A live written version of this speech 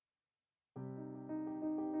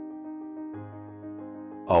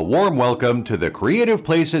A warm welcome to the Creative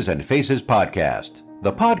Places and Faces podcast,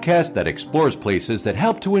 the podcast that explores places that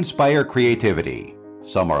help to inspire creativity.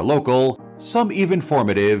 Some are local, some even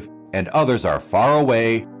formative, and others are far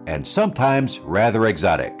away and sometimes rather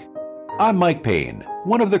exotic. I'm Mike Payne,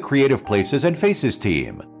 one of the Creative Places and Faces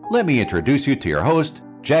team. Let me introduce you to your host,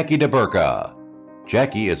 Jackie DeBurka.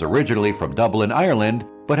 Jackie is originally from Dublin, Ireland,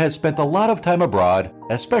 but has spent a lot of time abroad,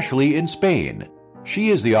 especially in Spain. She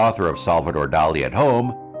is the author of Salvador Dali at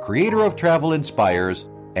Home, creator of Travel Inspires,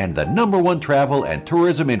 and the #1 travel and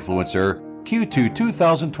tourism influencer, Q2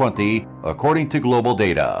 2020, according to Global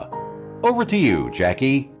Data. Over to you,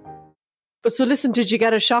 Jackie. But so listen, did you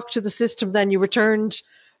get a shock to the system then? You returned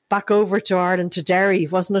back over to Ireland, to Derry,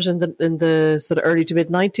 wasn't it, in the sort of early to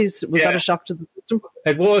mid-90s? Was that a shock to the system?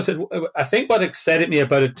 It was. I think what excited me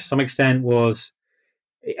about it to some extent was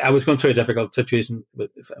I was going through a difficult situation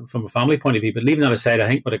from a family point of view, but leaving that aside, I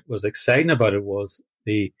think what was exciting about it was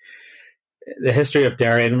the history of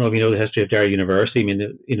Derry. I don't know if you know the history of Derry University. I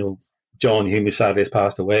mean, John Hume, who sadly has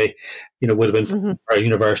passed away, would have been our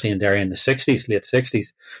university in Derry in the 60s, late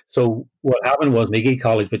 60s. So what happened was McGee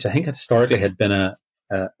College, which I think historically had been a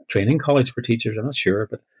training college for teachers. I'm not sure,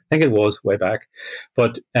 but I think it was way back.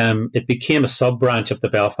 But it became a sub-branch of the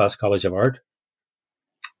Belfast College of Art.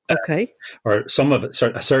 Okay. Or some of it,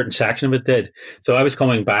 a certain section of it did. So I was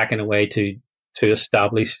coming back in a way to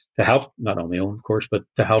establish, to help, not on my own, of course, but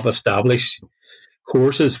to help establish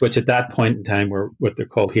courses, which at that point in time were what they're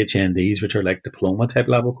called HNDs, which are like diploma type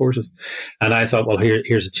level courses. And I thought, well,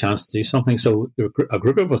 here's a chance to do something. So a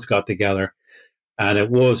group of us got together, and it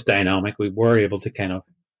was dynamic. We were able to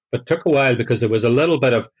but it took a while because there was a little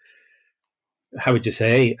bit of, how would you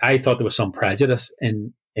say, I thought there was some prejudice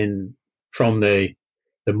from the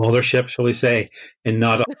mothership, shall we say, in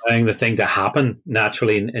not allowing the thing to happen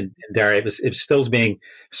naturally in Derry. It was still being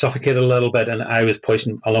suffocated a little bit, and I was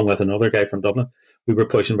pushing, along with another guy from Dublin, we were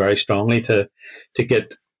pushing very strongly to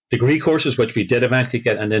get degree courses, which we did eventually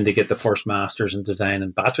get, and then to get the first Masters in Design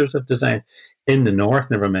and Bachelors of Design in the North,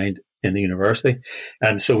 never mind in the university.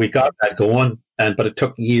 And so we got that going, but it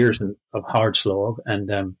took years of hard slog,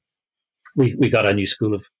 and we got a new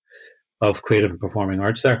school of creative and performing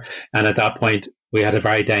arts there. And at that point, we had a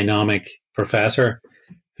very dynamic professor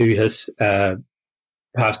who has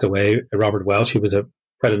passed away, Robert Welsh, who was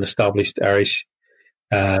quite an established Irish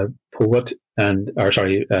poet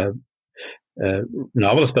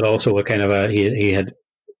novelist, but also he had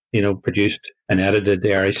produced and edited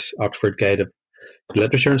the Irish Oxford Guide of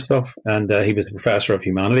Literature and stuff. And he was a professor of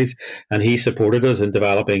humanities, and he supported us in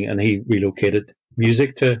developing, and he relocated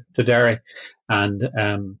music to Derry, and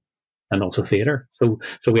also theatre. So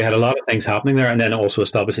we had a lot of things happening there, and then also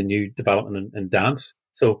establishing new development in dance.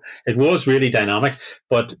 So it was really dynamic.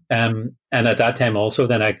 But and at that time also,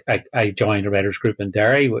 then I joined a writers group in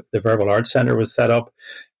Derry. The Verbal Arts Centre was set up,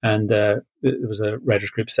 and there was a writers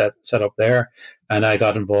group set up there. And I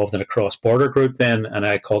got involved in a cross-border group then, and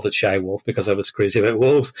I called it Shy Wolf because I was crazy about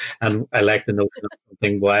wolves, and I liked the notion of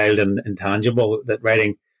something wild and intangible, that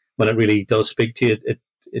writing, when it really does speak to you,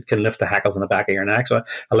 it can lift the hackles on the back of your neck. So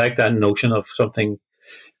I like that notion of something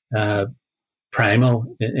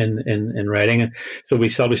primal in writing. And so we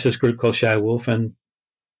established this group called Shy Wolf, and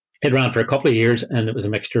it ran for a couple of years, and it was a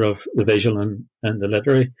mixture of the visual and the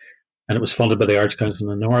literary, and it was funded by the Arts Council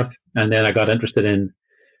in the North. And then I got interested in,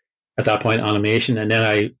 at that point, animation, and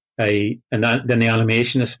then then the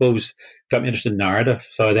animation, I suppose, got me interested in narrative.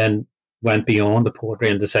 So I then went beyond the poetry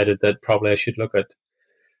and decided that probably I should look at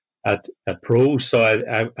prose. So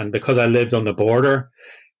and because I lived on the border,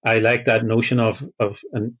 I like that notion of,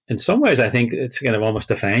 and in some ways I think it's kind of almost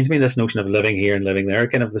defines me, this notion of living here and living there,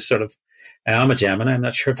 kind of the sort of, I'm a Gemini, I'm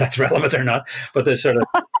not sure if that's relevant or not, but the sort of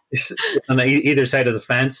on either side of the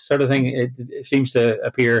fence sort of thing, it seems to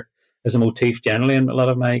appear as a motif generally in a lot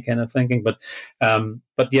of my kind of thinking. But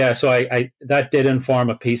yeah, so I that did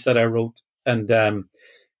inform a piece that I wrote, and a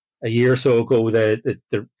year or so ago, the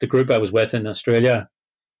group I was with in Australia,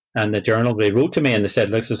 and the journal, they wrote to me and they said,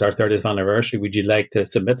 look, this is our 30th anniversary. Would you like to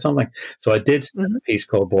submit something? So I did submit a piece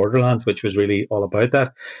called Borderlands, which was really all about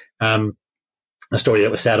that. A story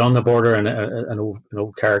that was set on the border, and an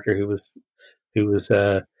old character who was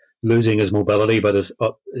losing his mobility, but his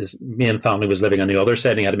main family was living on the other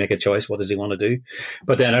side, and he had to make a choice. What does he want to do?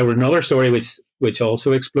 But then I wrote another story which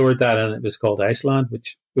also explored that, and it was called Iceland,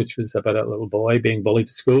 which was about a little boy being bullied at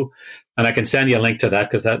school. And I can send you a link to that,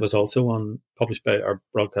 because that was also published by or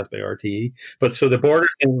broadcast by RTE. But so the border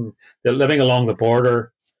thing, the living along the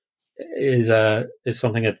border, is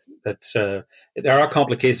something that there are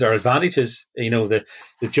complications, there are advantages. The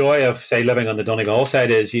joy of, say, living on the Donegal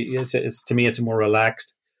side is, it's to me, it's a more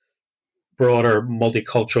relaxed, broader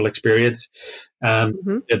multicultural experience.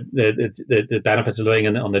 The benefits of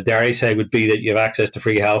living on the Derry side would be that you have access to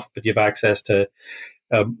free health, but you have access to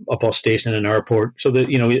a bus station and an airport. So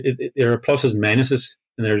that there are pluses and minuses,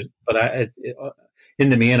 in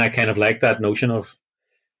the main, I kind of like that notion of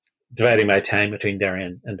dividing my time between Derry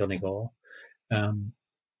and Donegal. I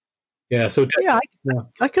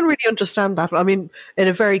can really understand that. I mean, in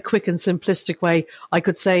a very quick and simplistic way, I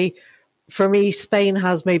could say, for me, Spain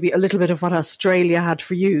has maybe a little bit of what Australia had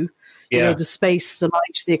for you. You know, the space, the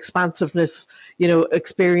light, the expansiveness,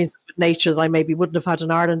 experiences with nature that I maybe wouldn't have had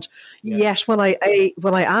in Ireland. Yeah. Yet when I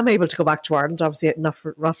am able to go back to Ireland, obviously not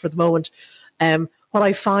for the moment, what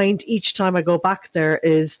I find each time I go back there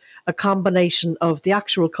is a combination of the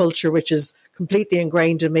actual culture, which is completely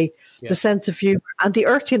ingrained in me, the sense of humor and the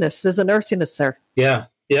earthiness. There's an earthiness there. Yeah,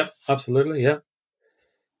 absolutely, yeah.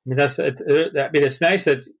 I mean, it's nice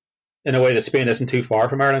that, in a way, that Spain isn't too far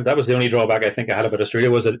from Ireland. That was the only drawback I think I had about Australia,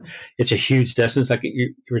 was that it's a huge distance. Like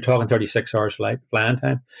you were talking 36 hours flying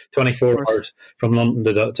time, 24 hours from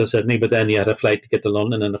London to Sydney, but then you had a flight to get to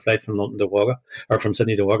London and a flight from London to Wagga, or from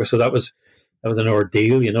Sydney to Wagga. So that was an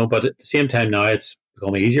ordeal, But at the same time now it's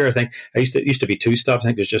become easier. I think it used to be 2 stops. I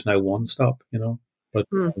think there's just now 1 stop, But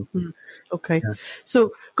okay,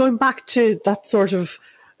 so going back to that sort of,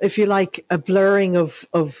 if you like, a blurring of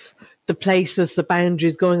the places, the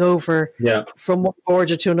boundaries, going over from one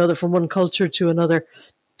border to another, from one culture to another.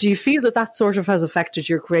 Do you feel that sort of has affected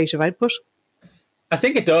your creative output? I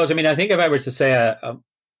think it does. I mean, I think if I were to say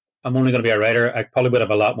I'm only going to be a writer, I probably would have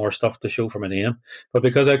a lot more stuff to show for my name. But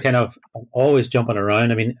because I'm always jumping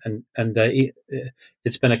around, I mean, and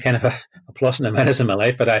it's been a kind of a plus and a minus in my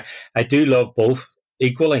life, but I do love both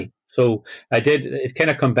equally. So it kind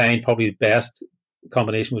of combined. Probably the best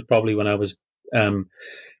combination was probably when I was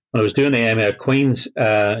doing the MA at Queen's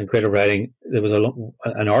in creative writing. There was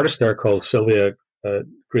an artist there called Sylvia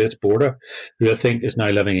Grace Borda, who I think is now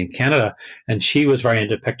living in Canada, and she was very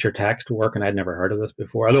into picture text work, and I'd never heard of this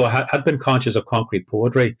before. Although I had been conscious of concrete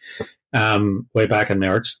poetry way back in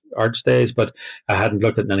my arts days, but I hadn't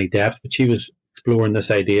looked at any depth. But she was exploring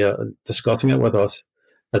this idea and discussing it with us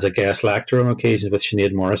as a guest lecturer on occasions with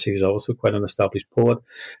Sinead Morrissey, who's also quite an established poet.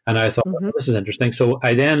 And I thought, this is interesting. So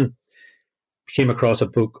I then came across a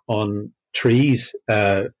book on trees,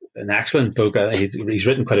 an excellent book. He's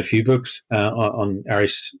written quite a few books on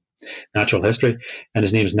Irish natural history, and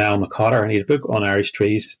his name is Niall McCotter, and he had a book on Irish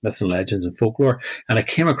trees, myths and legends and folklore. And I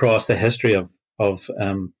came across the history of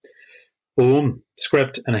Ogham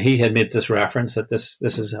script, and he had made this reference that this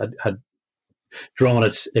had drawn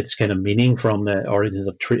its kind of meaning from the origins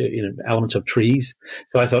of elements of trees.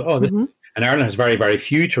 So I thought, and Ireland has very, very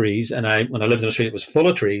few trees, and when I lived in Australia, it was full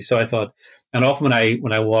of trees. So I thought, and often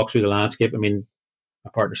when I walk through the landscape, I mean,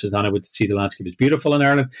 my partner says, I would see the landscape as beautiful in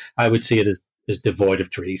Ireland. I would see it as devoid of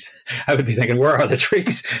trees. I would be thinking, where are the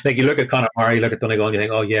trees? Like, you look at Connemara, you look at Donegal, and you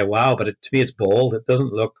think, oh yeah, wow. But to me, it's bald. It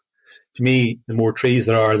doesn't look. To me, the more trees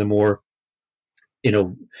there are, the more,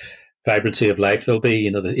 vibrancy of life there'll be.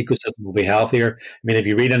 The ecosystem will be healthier. I mean, if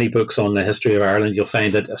you read any books on the history of Ireland, you'll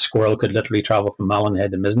find that a squirrel could literally travel from Mallinhead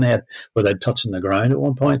to Misenhead without touching the ground at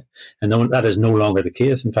one point. And that is no longer the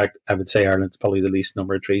case. In fact, I would say Ireland's probably the least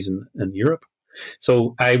number of trees in Europe.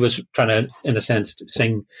 So I was trying to, in a sense,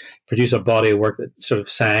 produce a body of work that sort of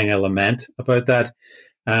sang a lament about that.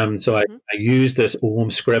 So I used this Ogham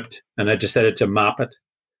script, and I decided to map it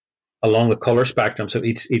along the color spectrum. So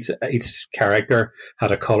each character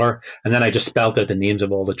had a color, and then I just spelled out the names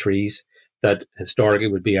of all the trees that historically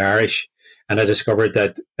would be Irish. And I discovered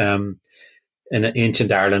that in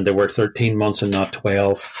ancient Ireland there were 13 months and not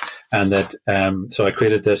 12, and that so I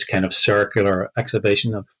created this kind of circular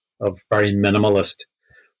exhibition of very minimalist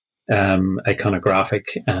iconographic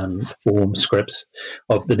Ogham scripts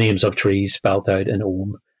of the names of trees spelled out in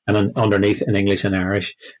Ogham, and underneath in English and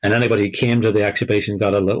Irish. And anybody who came to the exhibition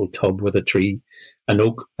got a little tub with a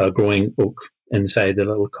growing oak inside the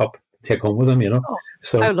little cup to take home with them, Oh,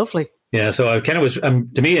 so how lovely. Yeah, so I kind of was,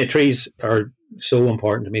 to me, trees are so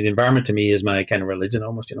important to me. The environment to me is my kind of religion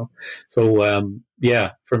almost, So,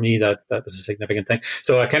 for me, that was a significant thing.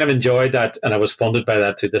 So I kind of enjoyed that, and I was funded by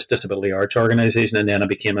that to this disability arts organization, and then I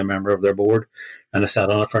became a member of their board, and I sat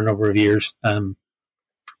on it for a number of years.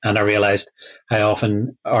 And I realized how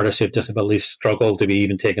often artists who have disabilities struggle to be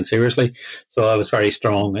even taken seriously. So I was very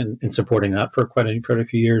strong in supporting that for quite a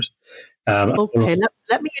few years. Okay,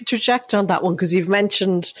 let me interject on that one, because you've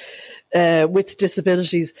mentioned with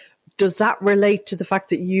disabilities. Does that relate to the fact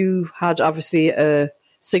that you had obviously a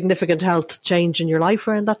significant health change in your life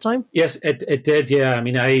around that time? Yes, it did. Yeah, I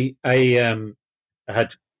mean, I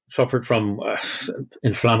had suffered from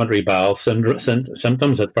inflammatory bowel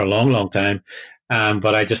symptoms for a long, long time.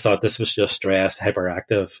 But I just thought this was just stress,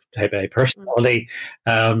 hyperactive, type A personality,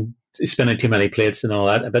 spinning too many plates and all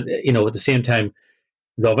that. But, you know, at the same time,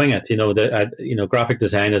 loving it. You know, graphic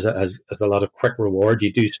design has a lot of quick reward.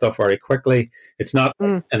 You do stuff very quickly. It's not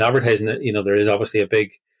an advertising. You know, there is obviously a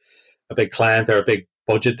big client or a big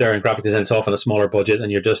budget there, and graphic design is often a smaller budget,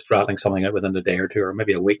 and you're just rattling something out within a day or two, or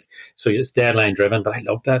maybe a week. So it's deadline driven. But I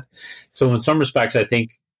love that. So in some respects, I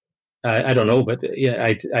think I don't know, but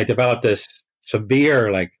yeah, I developed this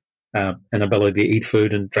severe inability to eat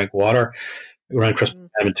food and drink water around Christmas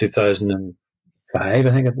time in 2005,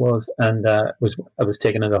 I think it was, and I was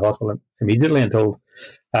taken into hospital immediately and told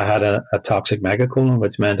I had a toxic megacolon,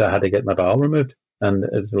 which meant I had to get my bowel removed, and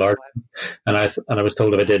it was large. And I was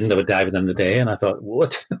told if I didn't, I would die within the day. And I thought,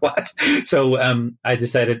 what? So I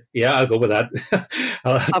decided, yeah, I'll go with that.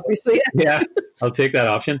 Obviously, yeah, I'll take that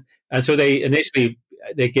option. And so they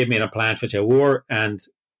gave me an implant which I wore, and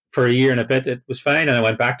for a year and a bit it was fine, and I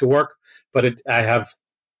went back to work. But I have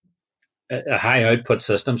a high output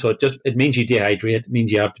system, so it means you dehydrate. It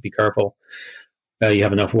means you have to be careful. You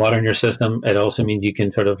have enough water in your system. It also means you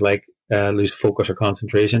can sort of lose focus or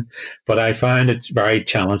concentration. But I found it very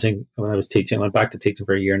challenging when I was teaching. I went back to teaching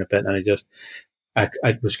for a year and a bit, and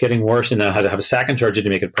I was getting worse, and I had to have a second surgery to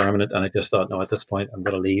make it permanent. And I just thought, no, at this point, I'm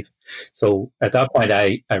going to leave. So at that point,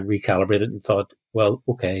 I recalibrated and thought, well,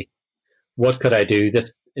 okay, what could I do to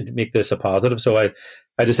make this a positive? So I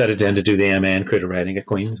decided then to do the MA in creative writing at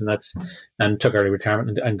Queen's, and took early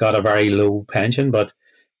retirement and got a very low pension, but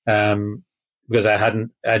because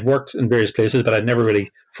I'd worked in various places, but I'd never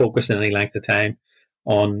really focused in any length of time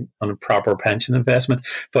on a proper pension investment.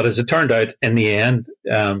 But as it turned out, in the end,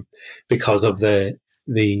 because of the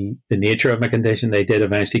nature of my condition, they did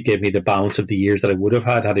eventually give me the balance of the years that I would have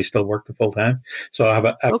had I still worked the full time. So I have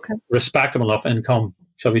a respectable enough income,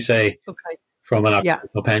 shall we say, from an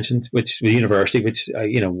occupational pension, which the university, which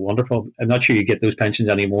wonderful. I'm not sure you get those pensions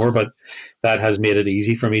anymore, but that has made it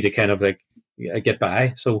easy for me to kind of get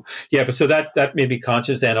by. So yeah, but so that made me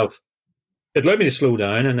conscious then of, it allowed me to slow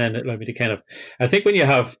down, and then it allowed me to kind of, I think when you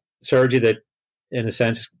have surgery that in a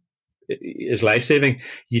sense is life-saving,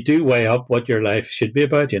 you do weigh up what your life should be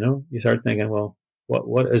about. You start thinking, well,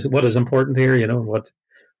 what is important here, and what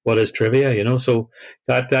is trivia, so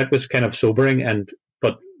that was kind of sobering.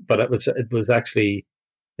 But it was actually,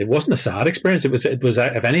 it wasn't a sad experience. It was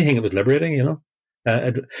if anything, it was liberating,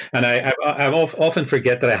 and I often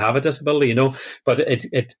forget that I have a disability, but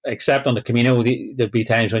it except on the Camino, there'd be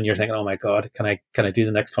times when you're thinking, oh my God, can I do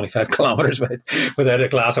the next 25 kilometers without a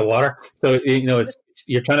glass of water? So,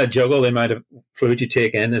 you're trying to juggle the amount of fluid you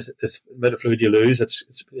take in, this amount of fluid you lose.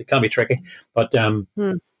 It can be tricky, but, and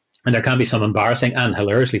there can be some embarrassing and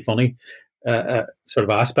hilariously funny, sort of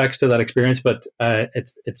aspects to that experience, but,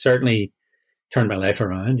 it certainly turned my life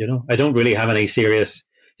around. I don't really have any serious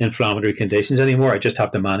inflammatory conditions anymore. I just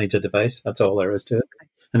have to manage a device. That's all there is to it,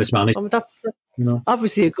 and it's managed. That's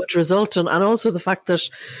obviously a good result, and also the fact that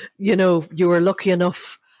you were lucky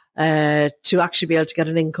enough to actually be able to get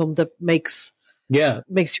an income that makes your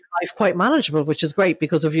life quite manageable, which is great,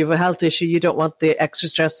 because if you have a health issue, you don't want the extra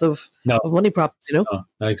stress of money problems. No,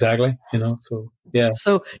 exactly. So yeah.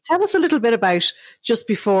 So tell us a little bit about, just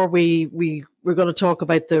before we're going to talk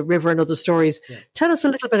about the river and other stories. Yeah. Tell us a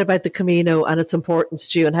little bit about the Camino and its importance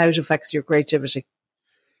to you, and how it affects your creativity.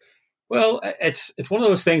 Well, it's one of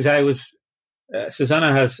those things.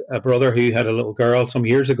 Susanna has a brother who had a little girl some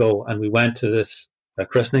years ago, and we went to this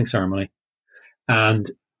christening ceremony,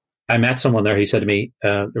 and I met someone there who said to me,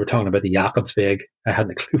 they were talking about the Jakobsweg. I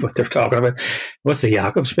hadn't a clue what they're talking about. What's the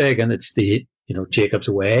Jakobsweg? And it's the, Jacob's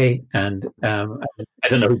Way. And I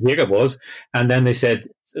didn't know who Jacob was. And then they said,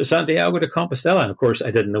 Santiago de Compostela. And of course, I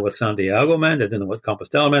didn't know what Santiago meant. I didn't know what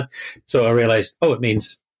Compostela meant. So I realized, it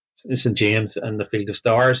means St. James and the Field of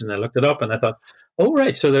Stars. And I looked it up, and I thought, oh,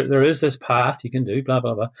 right. So there is this path you can do, blah,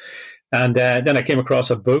 blah, blah. And then I came across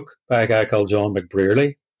a book by a guy called John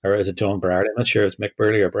McBrearley. Or is it John Brierley? I'm not sure it's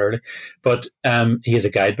McBrearley or Brierley. But he has a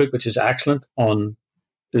guidebook which is excellent on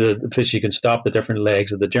the places you can stop, the different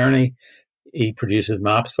legs of the journey. He produces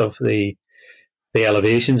maps of the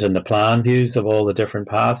elevations and the plan views of all the different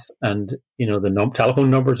paths, and the telephone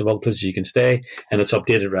numbers of all the places you can stay, and it's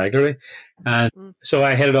updated regularly. And so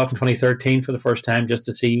I headed off in 2013 for the first time, just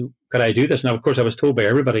to see, could I do this? Now, of course, I was told by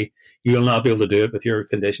everybody, you'll not be able to do it with your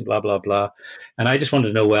condition, blah, blah, blah. And I just wanted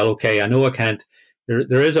to know, well, okay, I know I can't.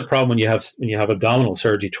 There is a problem when you have abdominal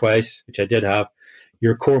surgery twice, which I did have.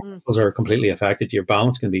 Your core muscles are completely affected. Your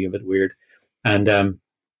balance can be a bit weird. And I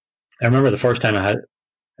remember the first time I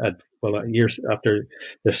had years after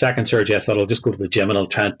the second surgery, I thought I'll just go to the gym and I'll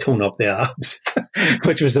try and tone up the abs,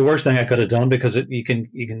 which was the worst thing I could have done, because you can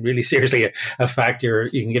really seriously affect you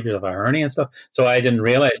can give yourself a hernia and stuff. So I didn't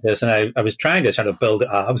realize this, and I was trying to sort of build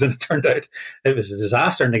abs, and it turned out it was a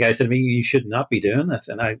disaster. And the guy said to me, "You should not be doing this."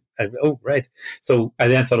 And I oh, right. So I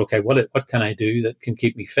then thought, okay, what can I do that can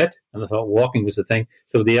keep me fit? And I thought walking was the thing.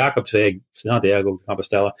 So the Santiago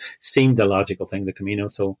Compostela seemed the logical thing, the Camino.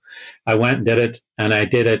 So I went and did it, and I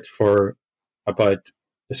did it for about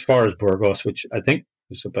as far as Burgos, which I think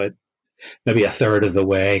was about maybe a third of the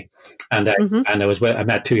way. And I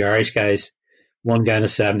met two Irish guys, one guy in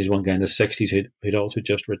his 70s, one guy in his 60s who'd also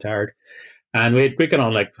just retired, and we got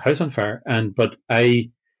on like house on fire. But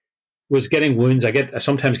I was getting wounds. I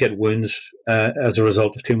sometimes get wounds as a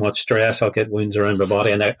result of too much stress. I'll get wounds around my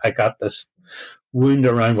body, and I got this wound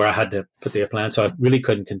around where I had to put the implant, so I really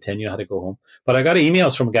couldn't continue. I had to go home. But I got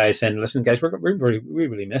emails from guys saying, "Listen, guys, we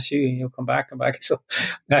really miss you. Come back." So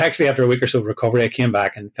actually, after a week or so of recovery, I came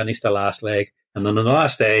back and finished the last leg. And then on the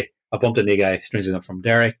last day, I bumped into a guy, strangely enough, from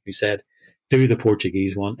Derry, who said, "Do the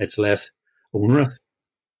Portuguese one. It's less onerous."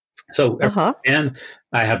 So and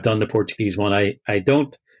I have done the Portuguese one. I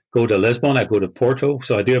don't go to Lisbon. I go to Porto.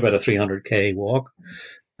 So I do about a 300k walk.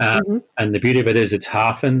 And the beauty of it is it's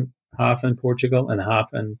half in Portugal and half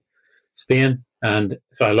in Spain, and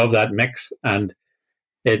so I love that mix. And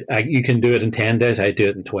you can do it in 10 days. I do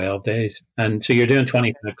it in 12 days, and so you're doing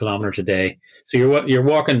 25 kilometers a day. So you're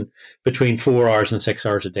walking between 4 hours and 6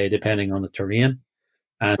 hours a day, depending on the terrain.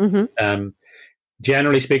 And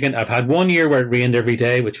generally speaking, I've had 1 year where it rained every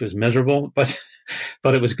day, which was miserable, but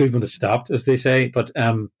it was good when it stopped, as they say. But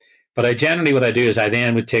I generally, what I do is I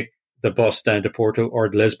then would take the bus down to Porto or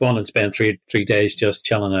Lisbon and spend three days just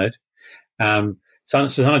chilling out.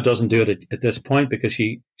 Susanna doesn't do it at this point, because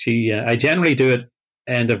I generally do it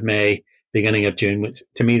end of May, beginning of June, which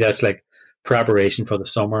to me that's like preparation for the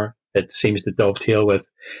summer. It seems to dovetail with,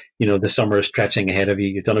 the summer is stretching ahead of you.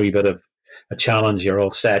 You've done a wee bit of a challenge. You're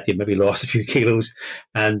all set. You've maybe lost a few kilos,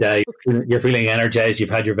 and you're feeling energized. You've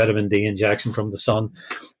had your vitamin D injection from the sun,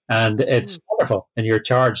 and it's wonderful, and you're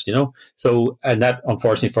charged, So, and that,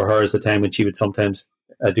 unfortunately for her, is the time when she would sometimes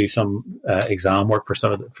do some exam work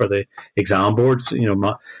for the exam boards,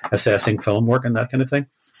 assessing film work and that kind of thing.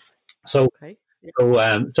 So,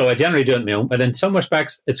 so I generally do it on my own, but in some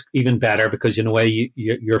respects, it's even better, because in a way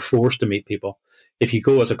you're forced to meet people. If you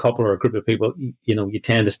go as a couple or a group of people, you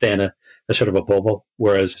tend to stay in a sort of a bubble,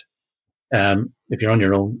 whereas if you're on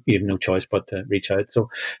your own, you have no choice but to reach out. So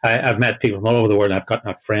I've met people from all over the world. I've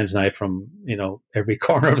got friends now from, every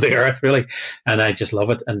corner of the earth, really. And I just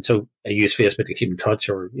love it. And so I use Facebook to keep in touch,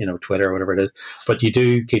 or, Twitter or whatever it is. But you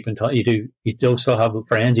do keep in touch. You do still have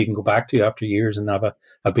friends you can go back to after years and have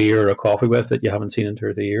a beer or a coffee with that you haven't seen in 2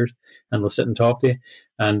 or 3 years, and they'll sit and talk to you.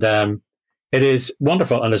 And it is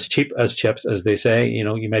wonderful, and as cheap as chips, as they say.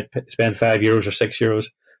 You might spend €5 or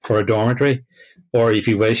 €6 for a dormitory, or if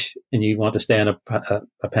you wish and you want to stay in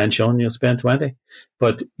a pension, you'll spend 20.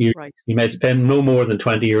 But you might spend no more than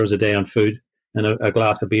 €20 a day on food and a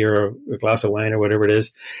glass of beer or a glass of wine or whatever it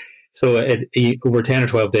is. So over 10 or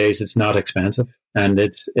 12 days, it's not expensive, and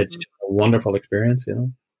it's a wonderful experience.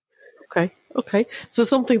 Okay. So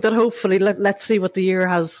something that hopefully, let's see what the year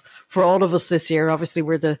has for all of us this year. Obviously,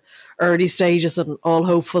 we're the early stages, and all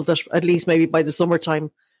hopeful that at least maybe by the summertime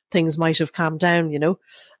things might have calmed down.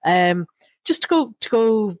 Just to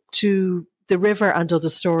go to the river and other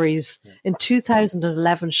stories. In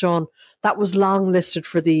 2011, Sean, that was long listed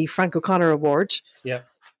for the Frank O'Connor Award. Yeah.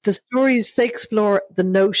 The stories, they explore the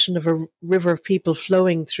notion of a river of people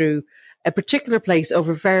flowing through a particular place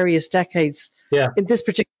over various decades. Yeah. In this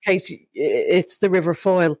particular case, it's the River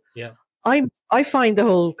Foyle. Yeah. I find the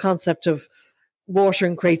whole concept of water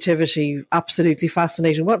and creativity absolutely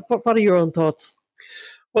fascinating. What are your own thoughts?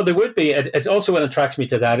 Well, there would be. It's also what attracts me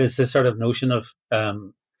to that is this sort of notion of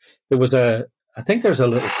I think there's a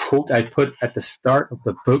little quote I put at the start of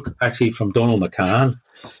the book, actually, from Donald McCann.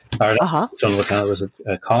 Donald McCann, it was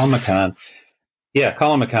Colin McCann. Yeah,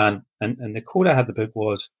 Colin McCann. And the quote I had in the book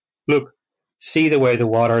was, "Look, see the way the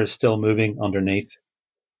water is still moving underneath.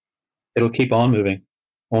 It'll keep on moving,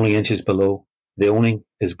 only inches below. The owning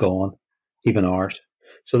is gone, even ours."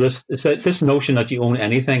 So this notion that you own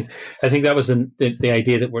anything, I think that was the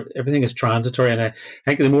idea that everything is transitory. And I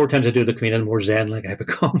think the more times I do the Camino, the more zen like I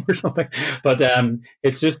become or something. But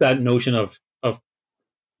it's just that notion of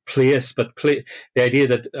place, but the idea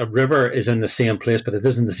that a river is in the same place, but it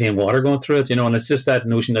isn't the same water going through it, and it's just that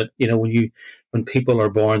notion that, when people are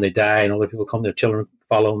born, they die, and other people come, their children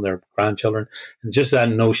follow them, their grandchildren, and just that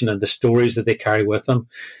notion and the stories that they carry with them.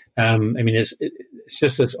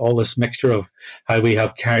 it's just all this mixture of how we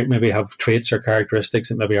maybe have traits or characteristics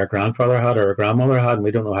that maybe our grandfather had or our grandmother had, and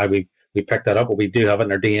we don't know how we picked that up, but we do have it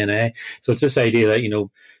in our DNA. So it's this idea that,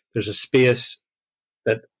 there's a space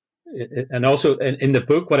that, and also in the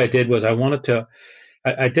book, what I did was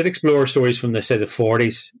I did explore stories from the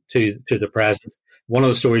 40s to the present. One of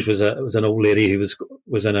the stories was an old lady who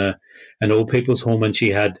was in an old people's home, and she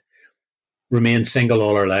had remained single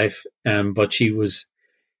all her life. But she was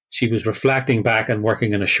reflecting back and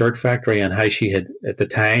working in a shirt factory, and how she had, at the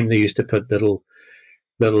time, they used to put little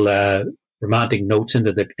romantic notes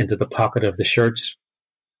into the pocket of the shirts,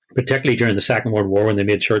 particularly during the Second World War when they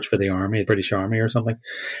made shirts for the army, the British Army or something.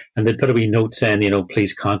 And they'd put a wee note saying,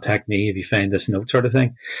 please contact me if you find this note, sort of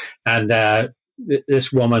thing. And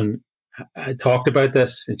this woman had talked about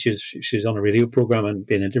this, and she was on a radio program and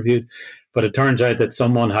being interviewed. But it turns out that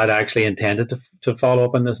someone had actually intended to follow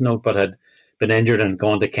up on this note, but had been injured and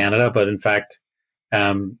gone to Canada, but in fact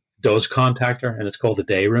does contact her, and it's called The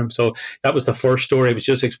Day Room. So that was the first story. It was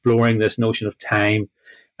just exploring this notion of time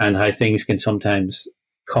and how things can sometimes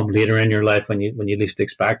come later in your life when you least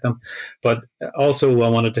expect them. But also I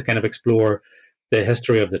wanted to kind of explore the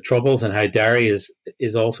history of the Troubles and how Derry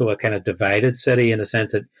is also a kind of divided city, in a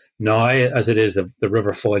sense that now, as it is, the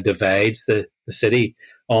River Foyle divides the city,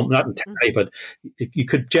 not entirely, but you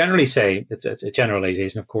could generally say, it's a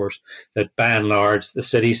generalization, of course, that by and large the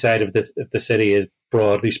city side of the city is,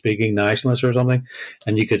 broadly speaking, nationalist or something,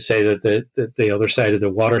 and you could say that the other side, of the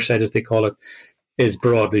water side, as they call it, is,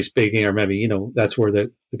 broadly speaking, or maybe, that's where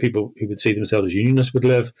the people who would see themselves as unionists would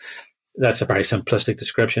live. That's a very simplistic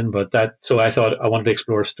description, but so I thought I wanted to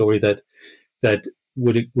explore a story that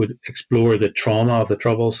would explore the trauma of the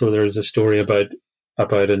Troubles. So there's a story about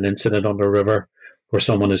an incident on the river where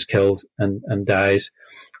someone is killed and dies,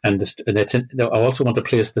 and I also want to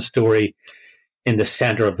place the story in the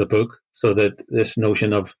center of the book, so that this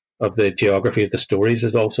notion of the geography of the stories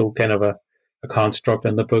is also kind of a construct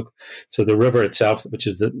in the book. So the river itself, which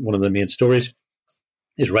is one of the main stories,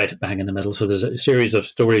 is right bang in the middle. So there's a series of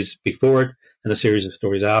stories before it and a series of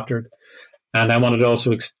stories after it. And I wanted to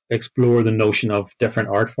also explore the notion of different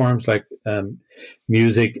art forms like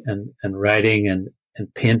music and writing and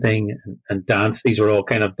painting and dance. These are all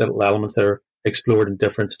kind of little elements that are explored in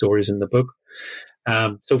different stories in the book.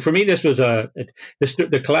 So for me, this was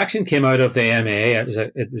the collection came out of the MA.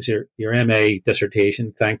 It was your MA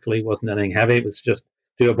dissertation. Thankfully, it wasn't anything heavy. It was just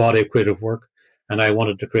do a body of creative work. And I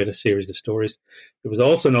wanted to create a series of stories. There was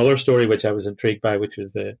also another story which I was intrigued by, which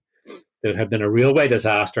was there had been a railway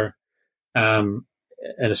disaster in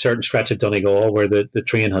a certain stretch of Donegal where the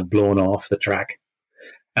train had blown off the track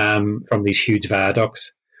from these huge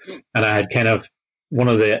viaducts. And I had kind of one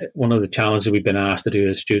of the challenges we've been asked to do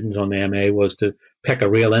as students on the MA was to pick a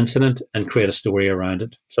real incident and create a story around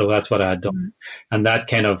it. So that's what I had done, and that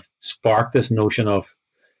kind of sparked this notion of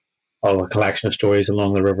a collection of stories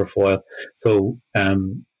along the River Foyle. So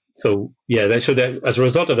as a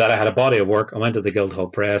result of that, I had a body of work. I went to the Guildhall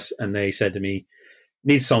Press, and they said to me,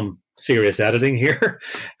 "Need some serious editing here,"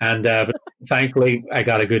 and but thankfully, I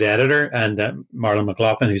got a good editor, and Marlon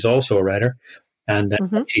McLaughlin, who's also a writer, and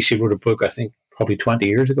she wrote a book, I think, probably 20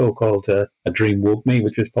 years ago, called A Dream Woke Me,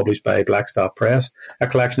 which was published by Blackstop Press, a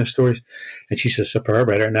collection of stories. And she's a superb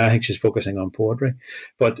writer. Now I think she's focusing on poetry.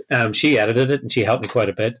 But she edited it, and she helped me quite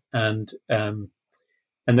a bit. And the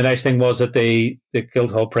nice thing was that the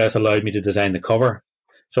Guildhall Press allowed me to design the cover.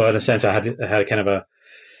 So in a sense, I had kind of a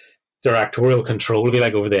directorial control, if you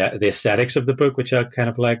like, over the aesthetics of the book, which I kind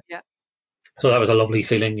of liked. Yeah. So that was a lovely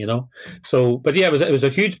feeling, So, but yeah, it was a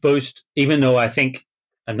huge boost, even though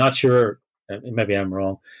I'm not sure, maybe I'm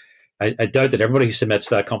wrong. I doubt that everybody who submits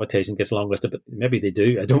to that competition gets longlisted, but maybe they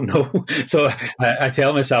do. I don't know. So I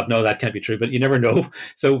tell myself, no, that can't be true, but you never know.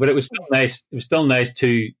 So, but it was still nice. It was still nice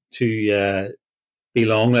to be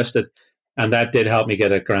longlisted, and that did help me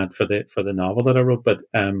get a grant for the novel that I wrote. But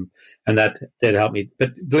and that did help me.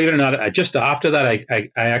 But believe it or not, just after that, I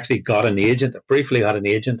actually got an agent. I briefly had an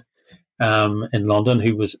agent in London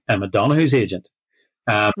who was Emma Donoghue's agent,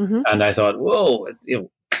 and I thought, whoa,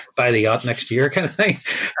 buy the yacht next year, kind of thing.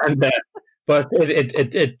 And but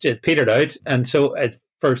it petered out, and so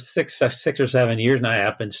for 6 or 7 years now,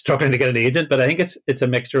 I've been struggling to get an agent. But I think it's a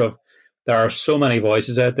mixture of, there are so many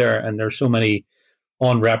voices out there, and there's so many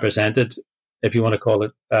unrepresented, if you want to call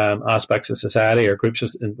it, aspects of society or groups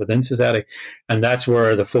within society, and that's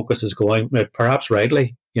where the focus is going, perhaps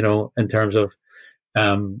rightly, in terms of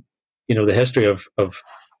the history of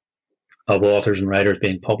authors and writers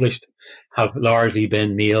being published have largely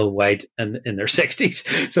been male, white, and in their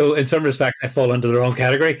 60s. So in some respects, I fall into the wrong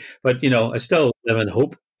category. But I still live in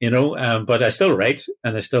hope. But I still write,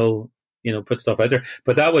 and I still put stuff out there.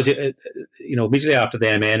 But that was, immediately after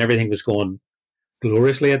the MA and everything was going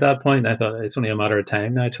gloriously at that point. I thought it's only a matter of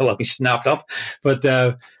time now till I'll be snapped up. But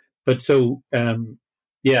so that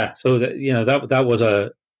was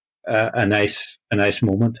a nice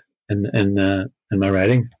moment in my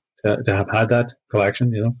writing to have had that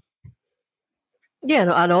collection,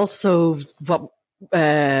 Yeah, and also what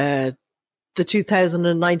the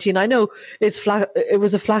 2019. I know it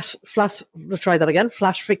was a flash. Let's try that again.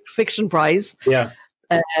 Flash Fiction Prize. Yeah.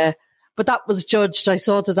 But that was judged. I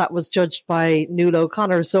saw that was judged by Nuala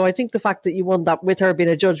O'Connor. So I think the fact that you won that with her being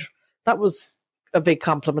a judge, that was a big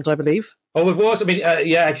compliment, I believe. Oh, it was. I mean, I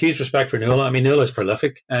have huge respect for Nuala. I mean, Nuala is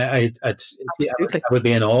prolific. I would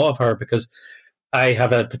be in awe of her because I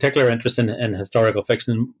have a particular interest in historical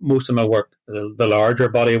fiction. Most of my work, the larger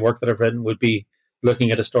body of work that I've written, would be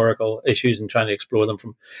looking at historical issues and trying to explore them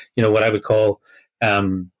from, what I would call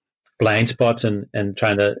blind spots and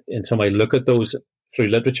trying to, in some way, look at those through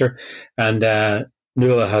literature. And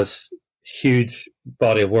Nuala has huge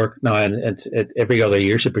body of work now, and every other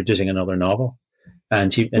year she's producing another novel.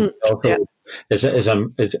 And she also is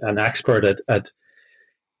an expert at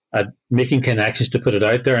making connections to put it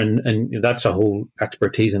out there, and that's a whole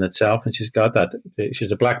expertise in itself. And she's got that.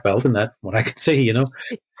 She's a black belt in that, what I can see, She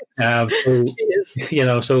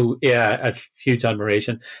is. So yeah, I have huge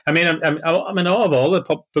admiration. I mean, I'm in awe of all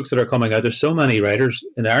the books that are coming out. There's so many writers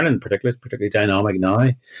in Ireland, particularly dynamic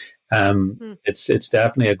now. It's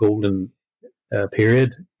definitely a golden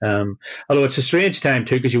period. Although it's a strange time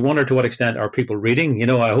too, because you wonder to what extent are people reading.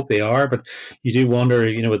 I hope they are, but you do wonder,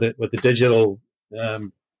 with the digital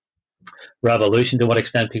revolution, to what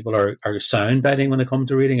extent people are sound biting when it comes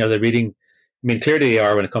to reading. Are they reading? I mean, clearly they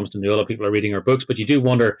are when it comes to Nuala. People are reading her books, but you do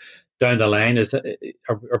wonder down the line,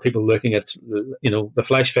 are people looking at the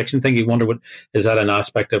flash fiction thing? You wonder, is that an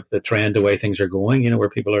aspect of the trend, the way things are going? Where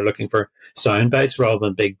people are looking for sound bites rather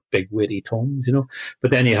than big witty tomes.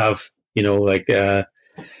 But then you have the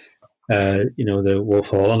Wolf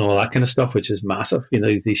Hall and all that kind of stuff, which is massive.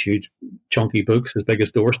 These huge chunky books as big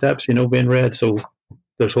as doorsteps, being read. So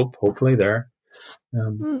there's hopefully there.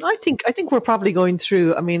 I think we're probably going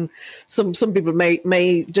through. I mean, some people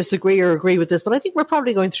may disagree or agree with this, but I think we're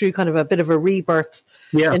probably going through kind of a bit of a rebirth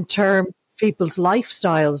in terms of people's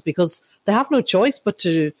lifestyles, because they have no choice but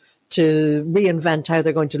to reinvent how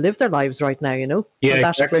they're going to live their lives right now. Yeah,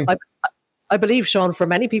 exactly. I believe, Sean, for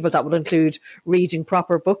many people that will include reading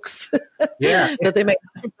proper books that they may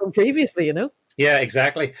have done previously, Yeah,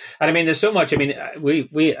 exactly. And I mean, there's so much. I mean,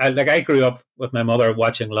 I grew up with my mother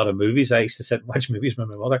watching a lot of movies. I used to sit and watch movies with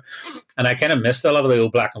my mother, and I kind of missed a lot of the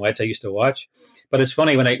old black and whites I used to watch. But it's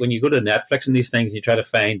funny when you go to Netflix and these things, and you try to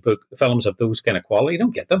find films of those kind of quality, you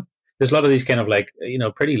don't get them. There's a lot of these kind of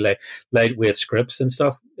pretty lightweight scripts and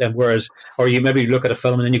stuff. And or you maybe look at a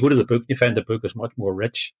film and then you go to the book and you find the book is much more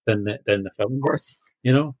rich than the film. Of course.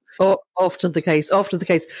 Oh, often the case.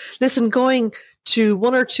 Listen, going to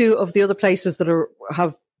one or two of the other places that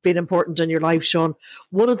have been important in your life, Sean.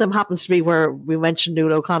 One of them happens to be where we mentioned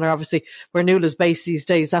Nuala O'Connor, obviously, where Nuala's based these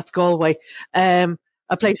days. That's Galway, a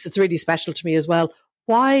place that's really special to me as well.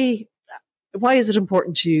 Why is it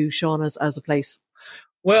important to you, Sean, as a place?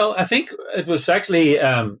 Well, I think it was actually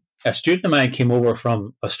a student of mine came over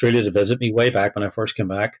from Australia to visit me way back when I first came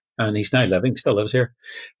back, and he's now still lives here.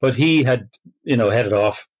 But he had, headed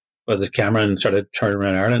off with his camera and started turning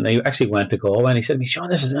around Ireland. And he actually went to Galway, and he said to me,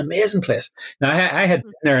 "Sean, this is an amazing place." Now, I had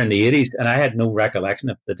been there in the 80s, and I had no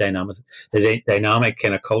recollection of the dynamic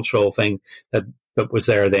kind of cultural thing that was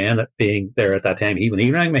there then, being there at that time, when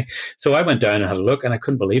he rang me. So I went down and had a look, and I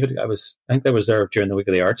couldn't believe it. I think I was there during the week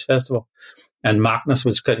of the Arts Festival. And Macnas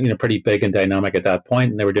was pretty big and dynamic at that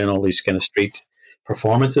point, and they were doing all these kind of street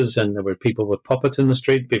performances, and there were people with puppets in the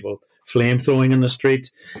street, people flame throwing in the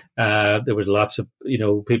street. There was lots of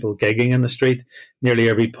people gigging in the street. Nearly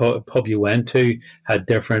every pub you went to had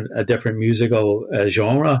a different musical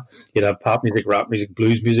genre. You'd have pop music, rap music,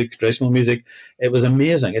 blues music, traditional music. It was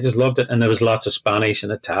amazing. I just loved it, and there was lots of Spanish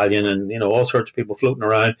and Italian and all sorts of people floating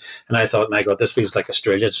around. And I thought, my God, this feels like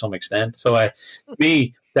Australia to some extent. So I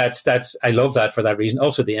love that for that reason.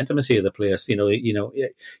 Also, the intimacy of the place.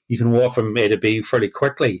 You can walk from A to B fairly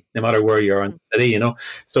quickly, no matter where you are in the city.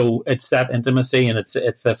 So it's that intimacy, and it's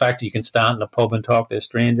the fact that you can stand in a pub and talk to a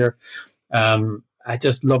stranger. I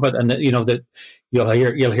just love it, and that you'll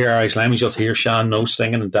hear Irish language, you'll hear Sean No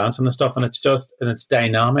singing and dancing and stuff, and it's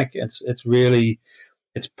dynamic. It's really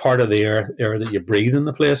part of the air that you breathe in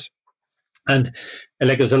the place. And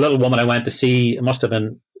like, there was a little woman I went to see. It must have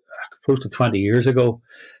been close to 20 years ago.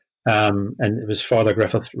 And it was Father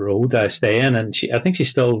Griffith Road I stay in, and I think she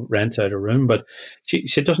still rents out a room, but she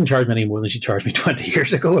doesn't charge me any more than she charged me 20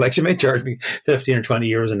 years ago. Like, she may charge me 15 or 20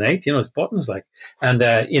 euros a night, it's buttons, like, and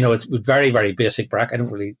it's very, very basic breakfast. I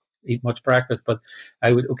don't really eat much breakfast, but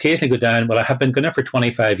I would occasionally go down. Well, I have been going there for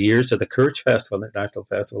 25 years to the Courage Festival, International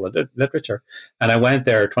Festival of Literature, and I went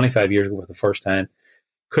there 25 years ago for the first time.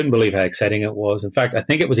 Couldn't believe how exciting it was. In fact, I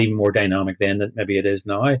think it was even more dynamic then than maybe it is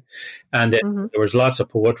now. And there was lots of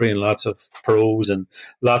poetry and lots of prose and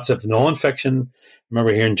lots of non-fiction. I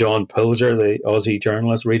remember hearing John Pilger, the Aussie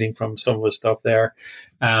journalist, reading from some of his stuff there.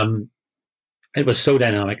 It was so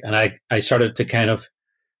dynamic. And I started to kind of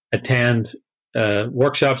attend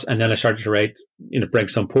workshops, and then I started to write, bring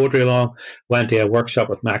some poetry along. Went to a workshop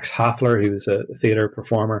with Max Hafler, who was a theatre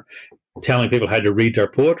performer, telling people how to read their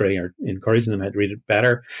poetry or encouraging them how to read it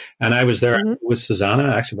better. And I was there with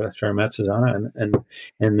Susanna, actually, that's where I met Susanna, and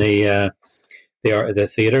in the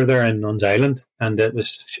theatre there in Nuns Island. And it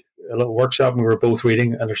was a little workshop, and we were both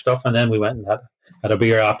reading and her stuff. And then we went and had a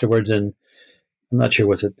beer afterwards. And I'm not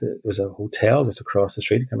sure, it was a hotel just across the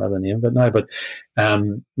street. I can't remember the name of it now. But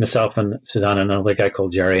myself and Susanna and another guy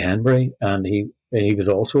called Jerry Henbury, and he was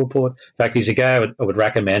also a poet. In fact, he's a guy I would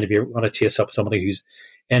recommend if you want to chase up somebody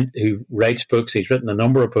who writes books. He's written a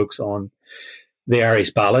number of books on the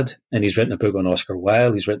Irish ballad, and he's written a book on Oscar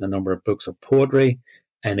Wilde. He's written a number of books of poetry,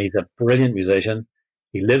 and he's a brilliant musician.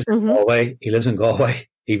 He lives in Galway.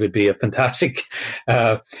 He would be a fantastic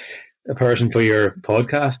person for your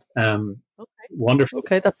podcast. Wonderful.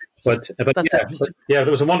 Okay, that's interesting. But it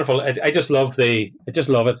was a wonderful. I just love it. I just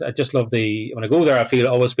love the. When I go there, I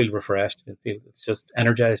always feel refreshed. It's just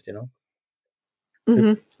energized,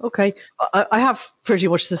 Mm-hmm. Okay, I have pretty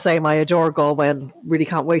much the same. I adore Galway and really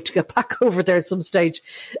can't wait to get back over there at some stage.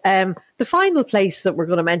 The final place that we're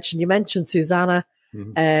going to mention, you mentioned Susanna,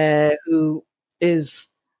 who is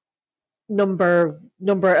number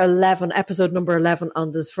 11, episode number 11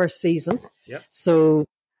 on this first season. Yeah. So,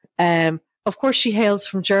 of course, she hails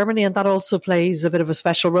from Germany, and that also plays a bit of a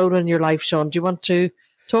special role in your life, Sean. Do you want to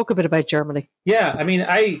talk a bit about Germany? Yeah, I mean,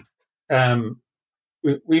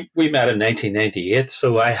 we met in 1998,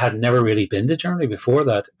 so I had never really been to Germany before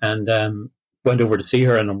that, and went over to see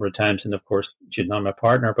her a number of times. And of course, she's not my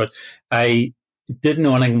partner, but I didn't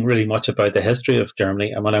know anything really much about the history of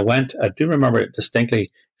Germany. And when I went, I do remember distinctly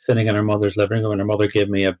sitting in her mother's living room, and her mother gave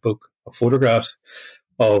me a book of photographs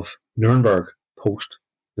of Nuremberg post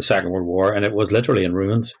the Second World War, and it was literally in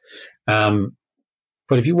ruins.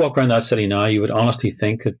 But if you walk around that city now, you would honestly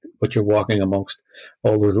think that what you're walking amongst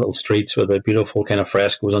all those little streets with the beautiful kind of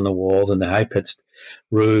frescoes on the walls and the high-pitched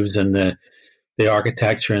roofs and the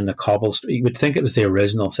architecture and the cobblestone. You would think it was the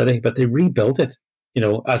original city, but they rebuilt it,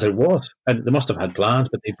 as it was. And they must have had plans,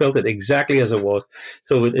 but they built it exactly as it was.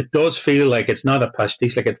 So it does feel like it's not a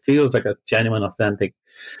pastiche, like it feels like a genuine, authentic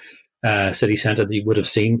city centre that you would have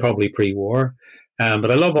seen probably pre-war.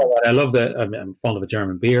 But I love all that. I'm fond of a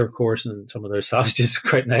German beer, of course, and some of their sausages are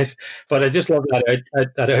quite nice. But I just love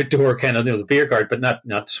that outdoor kind of, the beer cart, but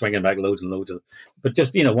not swinging back loads and loads of, but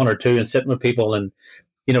just, one or two and sitting with people. And,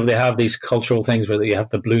 they have these cultural things where they have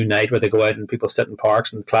the Blue Night where they go out and people sit in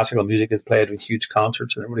parks and classical music is played with huge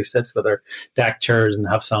concerts and everybody sits with their deck chairs and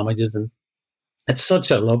have sandwiches. And it's such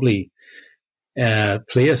a lovely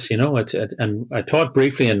place, and I taught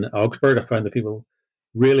briefly in Augsburg. I found the people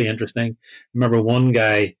really interesting. I remember one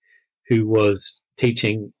guy who was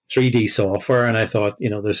teaching 3D software, and I thought, you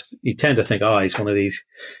tend to think, he's one of these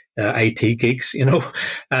IT geeks, and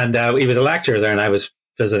he was a lecturer there, and I was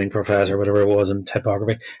visiting professor, whatever it was, in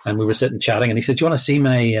typography, and we were sitting chatting, and he said, "Do you want to see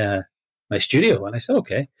my studio?" And I said,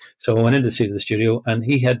 "Okay." So I went in to see the studio, and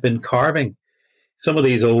he had been carving some of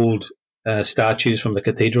these old statues from the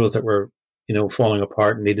cathedrals that were, falling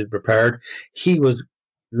apart and needed repaired. He was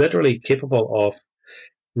literally capable of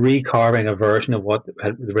recarving a version of what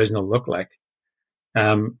the original looked like,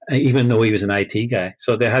 even though he was an IT guy.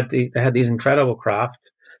 So they had these incredible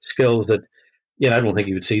craft skills that, I don't think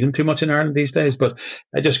you would see them too much in Ireland these days. But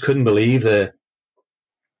I just couldn't believe the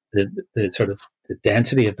sort of the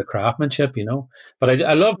density of the craftsmanship, But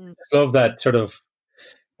I love that sort of.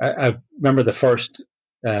 I remember the first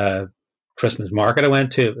Christmas market I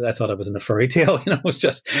went to. I thought I was in a fairy tale. It was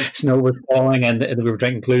just snow was falling and we were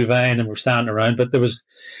drinking Glühwein and we were standing around. But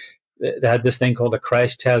they had this thing called the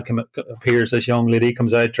Christ Child appears. This young lady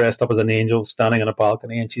comes out dressed up as an angel, standing on a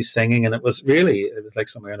balcony, and she's singing. And it was like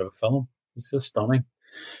something out of a film. It's just stunning.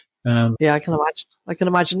 Yeah, I can imagine. I can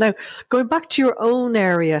imagine. Now, going back to your own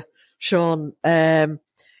area, Sean.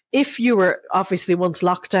 If you were, obviously, once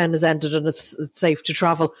lockdown has ended and it's safe to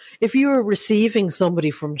travel, if you were receiving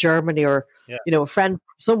somebody from Germany or, a friend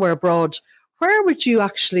somewhere abroad, where would you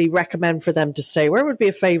actually recommend for them to stay? Where would be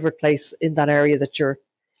a favourite place in that area that you're?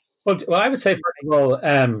 Well, I would say, first of all,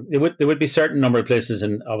 there would be certain number of places,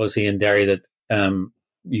 obviously in Derry that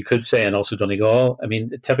you could say, and also Donegal. I mean,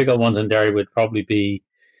 the typical ones in Derry would probably be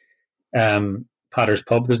Potter's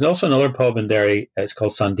Pub. There's also another pub in Derry. It's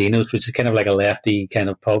called Sandino's, which is kind of like a lefty kind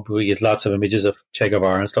of pub where you get lots of images of Che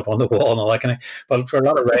Guevara and stuff on the wall and all that kind of. But for a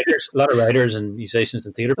lot of writers and musicians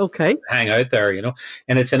and theatre, hang out there,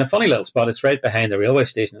 And it's in a funny little spot. It's right behind the railway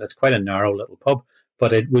station. It's quite a narrow little pub,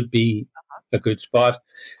 but it would be a good spot.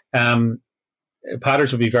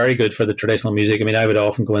 Potter's would be very good for the traditional music. I mean, I would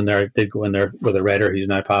often go in there. I did go in there with a writer who's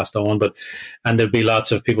now passed on, and there'd be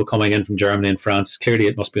lots of people coming in from Germany and France. Clearly,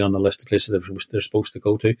 it must be on the list of places that they're supposed to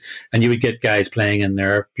go to. And you would get guys playing in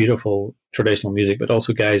their beautiful traditional music, but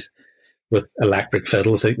also guys with electric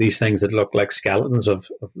fiddles, like these things that look like skeletons of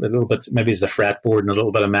a little bit, maybe it's a fretboard and a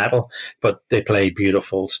little bit of metal, but they play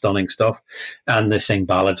beautiful, stunning stuff. And they sing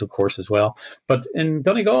ballads, of course, as well. But in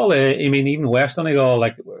Donegal, even West Donegal,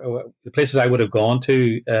 like the places I would have gone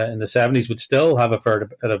to in the 70s would still have a fair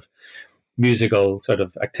bit of musical sort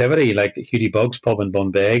of activity, like Hudie Bug's pub in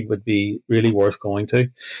Bunbeg would be really worth going to,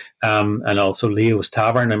 and also Leo's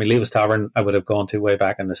Tavern. I mean, Leo's Tavern I would have gone to way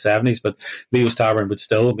back in the 70s, but Leo's Tavern would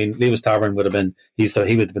still, I mean, Leo's Tavern would have been, he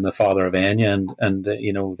would have been the father of Enya and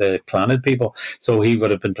the Planet people, so he would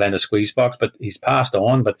have been playing a squeeze box, but he's passed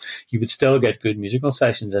on, but you would still get good musical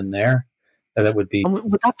sessions in there. That would be.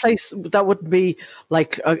 Would that place, that wouldn't be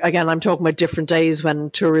like, again, I'm talking about different days when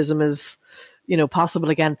tourism is, possible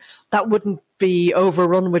again. That wouldn't be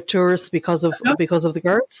overrun with tourists because of the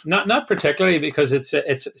girls. Not particularly, because it's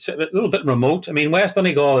a little bit remote. I mean, West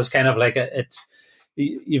Donegal is kind of like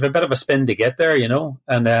you've a bit of a spin to get there,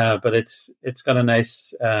 and but it's got a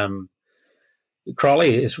nice.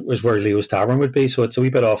 Crawley is where Leo's Tavern would be, so it's a wee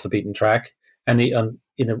bit off the beaten track, and it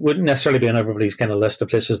wouldn't necessarily be on everybody's kind of list of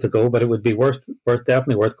places to go, but it would be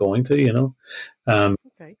definitely worth going to,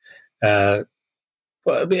 Okay.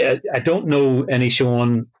 Well, I don't know any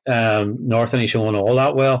Sean, North any Sean all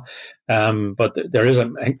that well, but there is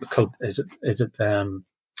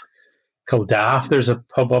Kildare. There's a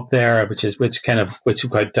pub up there which is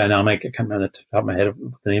quite dynamic. I can't remember the top of my head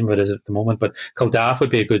what the name of it is at the moment, but Kildare would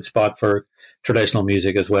be a good spot for traditional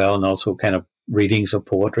music as well, and also kind of readings of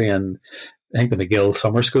poetry. And I think the McGill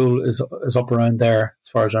Summer School is up around there, as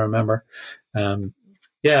far as I remember.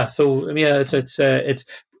 It's.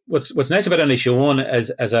 What's nice about Inishowen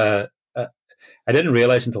as I didn't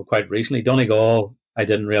realize until quite recently, Donegal, I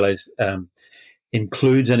didn't realize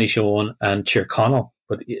includes Inishowen and Tyrconnell.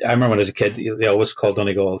 But I remember when I was a kid, they always called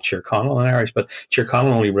Donegal Tyrconnell in Irish, but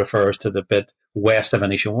Tyrconnell only refers to the bit west of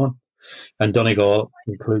Inishowen, and Donegal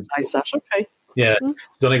includes. Is that okay? Yeah,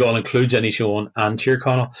 Donegal includes Inishowen and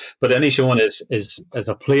Tyrconnell, but Inishowen is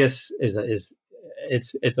a place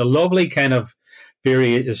it's a lovely kind of.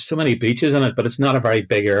 There's so many beaches in it, but it's not a very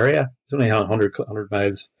big area. It's only 100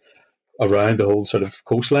 miles around the whole sort of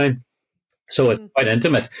coastline. So it's quite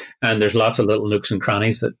intimate, and there's lots of little nooks and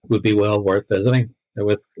crannies that would be well worth visiting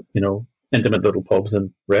with, intimate little pubs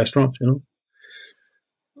and restaurants,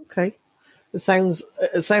 Okay. It sounds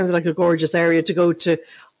like a gorgeous area to go to,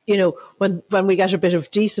 when we get a bit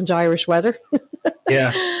of decent Irish weather.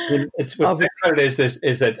 Yeah. It's what it is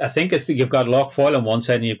that I think you've got Lough Foyle on one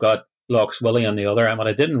side and you've got Lough Swilly on the other. And what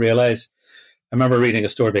I didn't realize, I remember reading a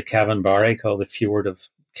story by Kevin Barry called The Fjord of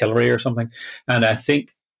Killary or something. And I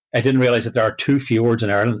think I didn't realize that there are two fjords in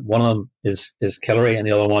Ireland. One of them is Killary and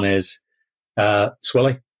the other one is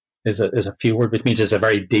Swilly is a fjord, which means it's a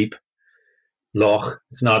very deep loch.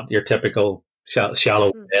 It's not your typical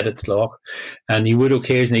shallow bed, it's loch. And you would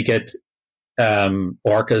occasionally get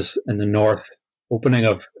orcas in the north opening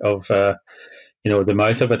of the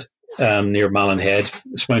mouth of it. Near Malin Head,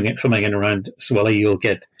 swimming in around Swilly, you will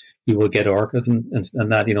get orcas and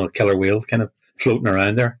that, killer whales kind of floating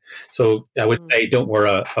around there. So I would say don't wear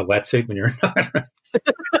a wetsuit when you're not around.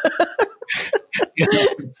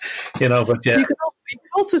 But yeah. You can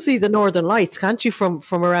also see the Northern Lights, can't you, from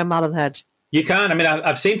around Malin Head? You can. I mean,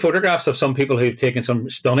 I've seen photographs of some people who've taken some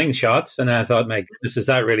stunning shots, and I thought, my goodness, is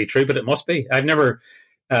that really true? But it must be. I've never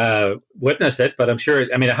witnessed it, but I'm sure.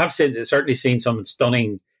 I mean, I have certainly seen some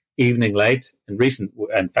stunning evening light in recent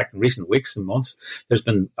weeks and months. There's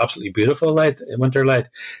been absolutely beautiful winter light,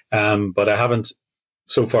 but I haven't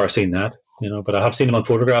so far seen that, but I have seen them on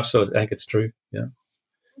photographs, so I think it's true. Yeah.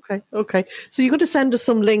 Okay. So you're going to send us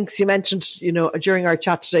some links. You mentioned, during our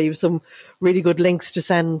chat today, you have some really good links to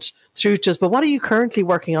send through to us. But what are you currently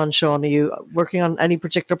working on, Sean? Are you working on any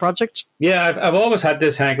particular project? Yeah, I've always had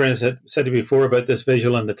this hankering, as I said to you before, about this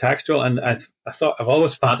visual and the textual. And I thought I've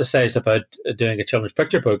always fantasized about doing a children's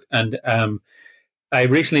picture book. And I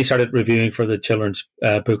recently started reviewing for the Children's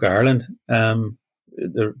Book Ireland,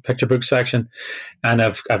 the picture book section, and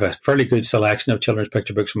I've a fairly good selection of children's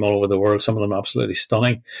picture books from all over the world. Some of them absolutely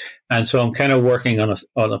stunning, and so I'm kind of working on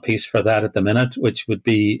a piece for that at the minute, which would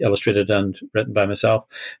be illustrated and written by myself.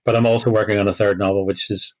 But I'm also working on a third novel, which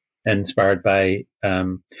is inspired by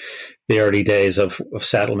the early days of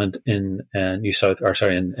settlement in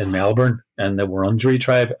in Melbourne and the Wurundjeri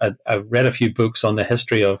tribe. I read a few books on the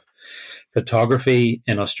history of photography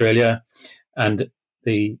in Australia, and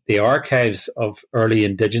the archives of early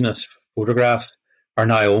Indigenous photographs are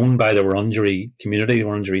now owned by the Wurundjeri community, the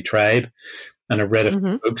Wurundjeri tribe. And I've read a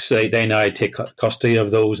few books. They now take custody of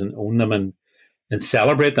those and own them and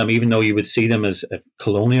celebrate them, even though you would see them as a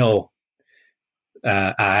colonial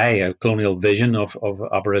a colonial vision of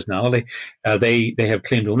Aboriginality. They have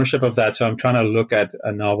claimed ownership of that. So I'm trying to look at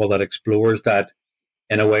a novel that explores that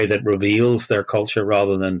in a way that reveals their culture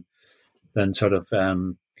rather than sort of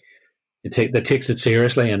that takes it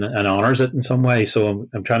seriously and honors it in some way. So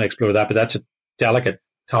I'm trying to explore that, but that's a delicate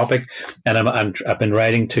topic. And I've been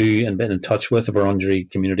writing to and been in touch with the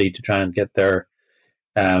Wurundjeri community to try and get their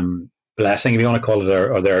blessing, if you want to call it,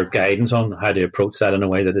 or their guidance on how to approach that in a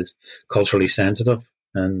way that is culturally sensitive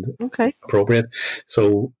and appropriate.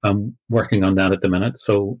 So I'm working on that at the minute.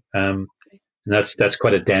 So and that's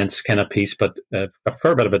quite a dense kind of piece, but a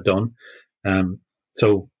fair bit of it done.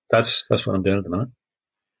 So that's what I'm doing at the minute.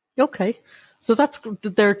 Okay, so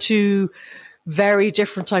they're two very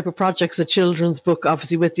different type of projects. A children's book,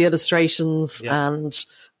 obviously, with the illustrations, and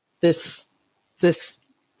this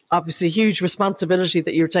obviously huge responsibility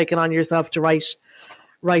that you're taking on yourself to write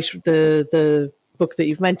the book that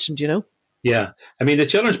you've mentioned. Yeah, I mean, the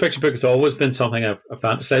children's picture book has always been something I've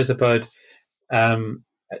fantasized about. 10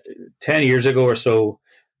 years ago or so,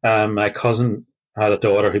 my cousin had a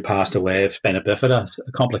daughter who passed away of spina bifida,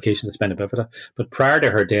 complications of spina bifida. But prior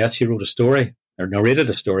to her death, she wrote a story, or narrated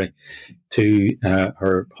a story, to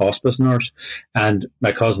her hospice nurse. And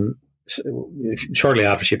my cousin, shortly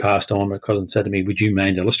after she passed on, my cousin said to me, "Would you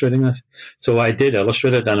mind illustrating this?" So I did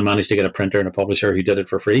illustrate it, and I managed to get a printer and a publisher who did it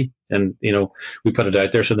for free. And, we put it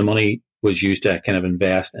out there. So the money was used to kind of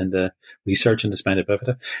invest into research into spina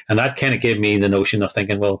bifida. And that kind of gave me the notion of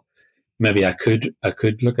thinking, well, maybe I could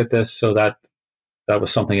look at this. So that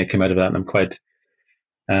was something that came out of that, and I'm quite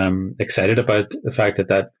excited about the fact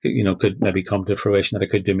that could maybe come to fruition, that I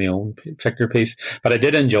could do my own particular piece. But I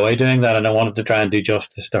did enjoy doing that, and I wanted to try and do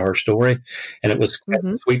justice to her story, and it was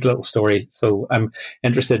a sweet little story. So I'm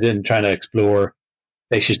interested in trying to explore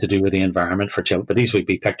issues to do with the environment for children. But these would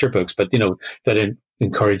be picture books, but that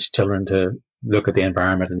encourage children to look at the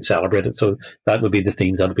environment and celebrate it. So that would be the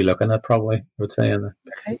themes I'd be looking at, probably, I would say.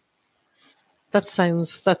 Okay. That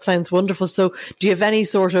sounds wonderful. So do you have any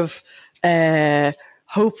sort of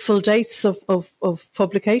hopeful dates of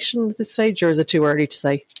publication at this stage, or is it too early to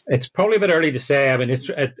say? It's probably a bit early to say. I mean, it's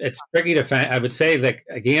tricky to find. I would say,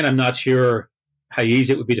 again, I'm not sure how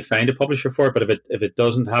easy it would be to find a publisher for it, but if it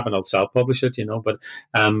doesn't happen, I'll self-publish it, But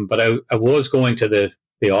I was going to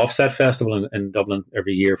the Offset Festival in Dublin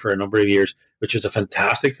every year for a number of years, which is a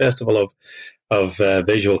fantastic festival of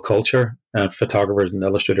visual culture. Photographers and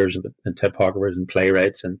illustrators and typographers and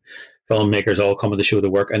playwrights and filmmakers all come to show the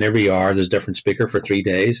work. And every hour there's a different speaker for 3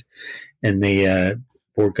 days in the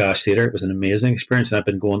Bord Gáis Theatre. It was an amazing experience, and I've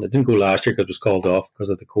been going. It didn't go last year because it was called off because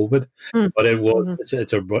of the COVID, but it was.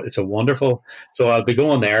 It's a wonderful. So I'll be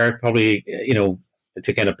going there probably.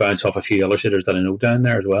 To kind of bounce off a few illustrators that I know down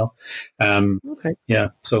there as well. Okay.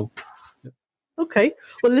 Yeah. So. Okay.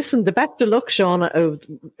 Well, listen, the best of luck, Sean.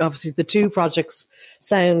 Obviously, the two projects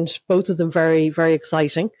sound, both of them, very, very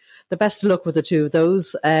exciting. The best of luck with the two of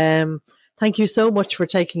those. Thank you so much for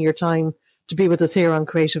taking your time to be with us here on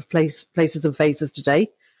Creative Places and Faces today.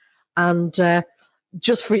 And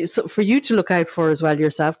just for you to look out for as well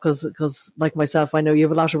yourself, because like myself, I know you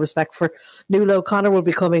have a lot of respect for Nuala O'Connor. Will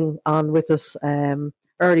be coming on with us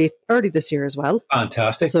early this year as well.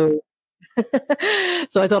 Fantastic. So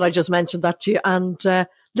I thought I'd just mention that to you. And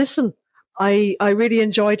listen, I really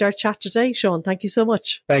enjoyed our chat today, Sean. Thank you so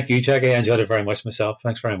much. Thank you, Jackie. I enjoyed it very much myself.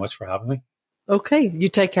 Thanks very much for having me. Okay, you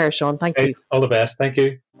take care, Sean. Thank you. All the best. Thank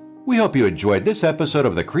you. We hope you enjoyed this episode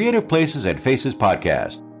of the Creative Places and Faces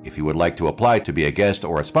podcast. If you would like to apply to be a guest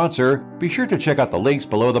or a sponsor, be sure to check out the links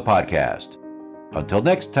below the podcast. Until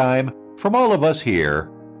next time, from all of us here,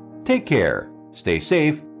 take care, stay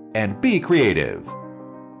safe, and be creative.